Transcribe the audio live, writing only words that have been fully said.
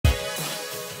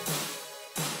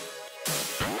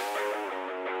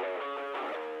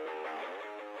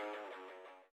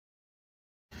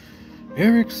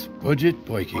Eric's Budget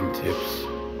Biking Tips,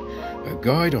 a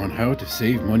guide on how to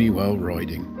save money while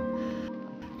riding.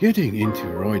 Getting into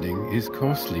riding is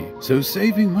costly, so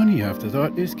saving money after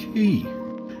that is key.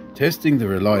 Testing the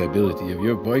reliability of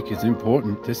your bike is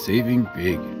important to saving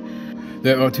big.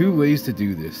 There are two ways to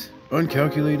do this,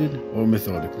 uncalculated or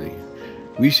methodically.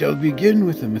 We shall begin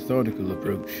with a methodical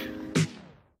approach.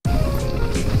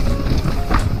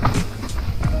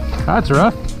 That's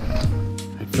rough.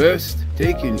 At first,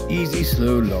 take an easy,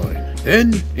 slow line.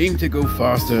 Then, aim to go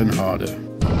faster and harder.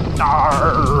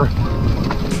 Arr.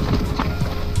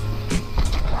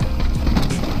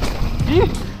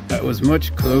 That was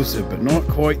much closer, but not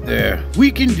quite there.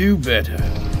 We can do better.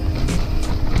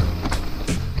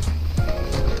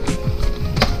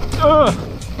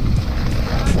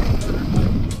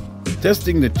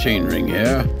 Testing the chainring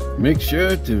here. Make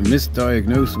sure to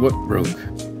misdiagnose what broke.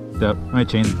 Yep, my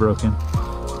chain's broken.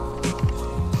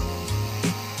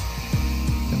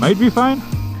 It might be fine.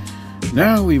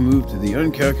 Now we move to the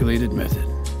uncalculated method.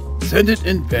 Send it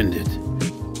and bend it.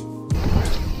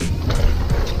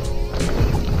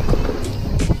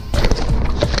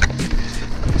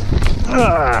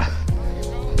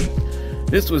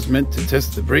 This was meant to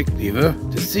test the brake lever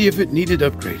to see if it needed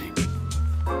upgrading.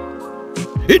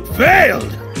 It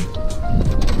failed!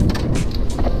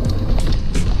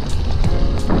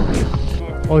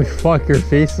 Holy fuck, your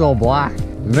face is all black.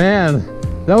 Man,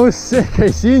 that was sick. I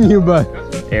seen you, but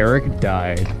Eric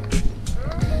died.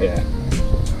 Yeah.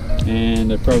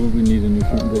 And I probably need a new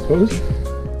front brake hose.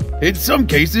 In some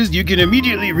cases, you can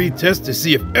immediately retest to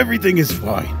see if everything is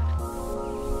fine.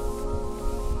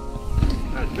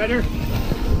 That's better.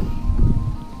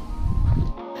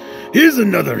 Here's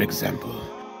another example.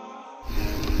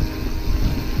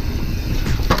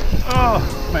 Oh,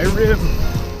 my rib.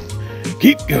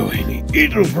 Keep going.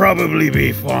 It'll probably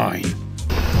be fine.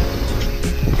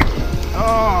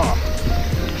 Oh.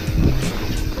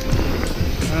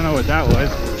 I don't know what that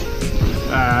was.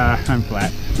 I'm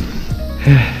flat.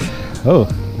 Oh,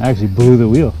 I actually blew the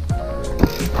wheel.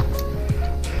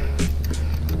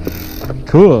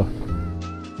 Cool.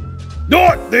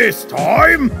 Not this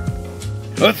time!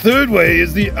 A third way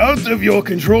is the out of your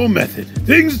control method.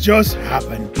 Things just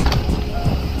happen.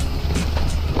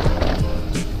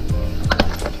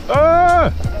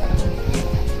 Ah!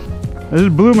 I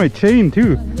just blew my chain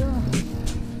too.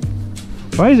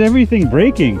 Why is everything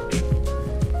breaking?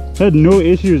 I had no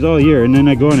issues all year and then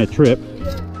I go on a trip.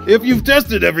 If you've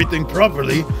tested everything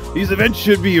properly, these events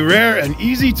should be rare and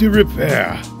easy to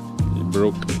repair. It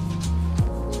broke.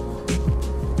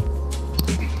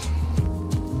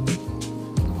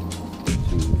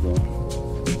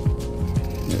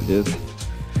 There it is.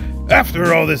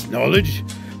 After all this knowledge,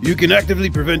 you can actively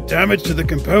prevent damage to the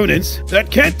components that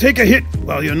can't take a hit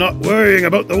while you're not worrying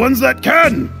about the ones that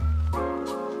can.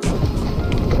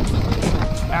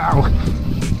 Ow.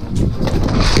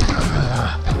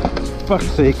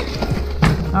 Fuck's sake.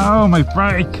 Oh, my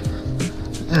bike.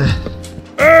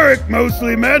 Eric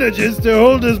mostly manages to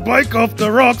hold his bike off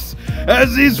the rocks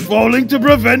as he's falling to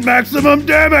prevent maximum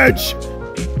damage.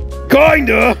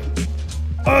 Kinda.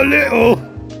 A little.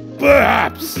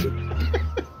 Perhaps.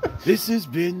 This has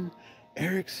been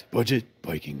Eric's Budget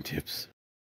Biking Tips.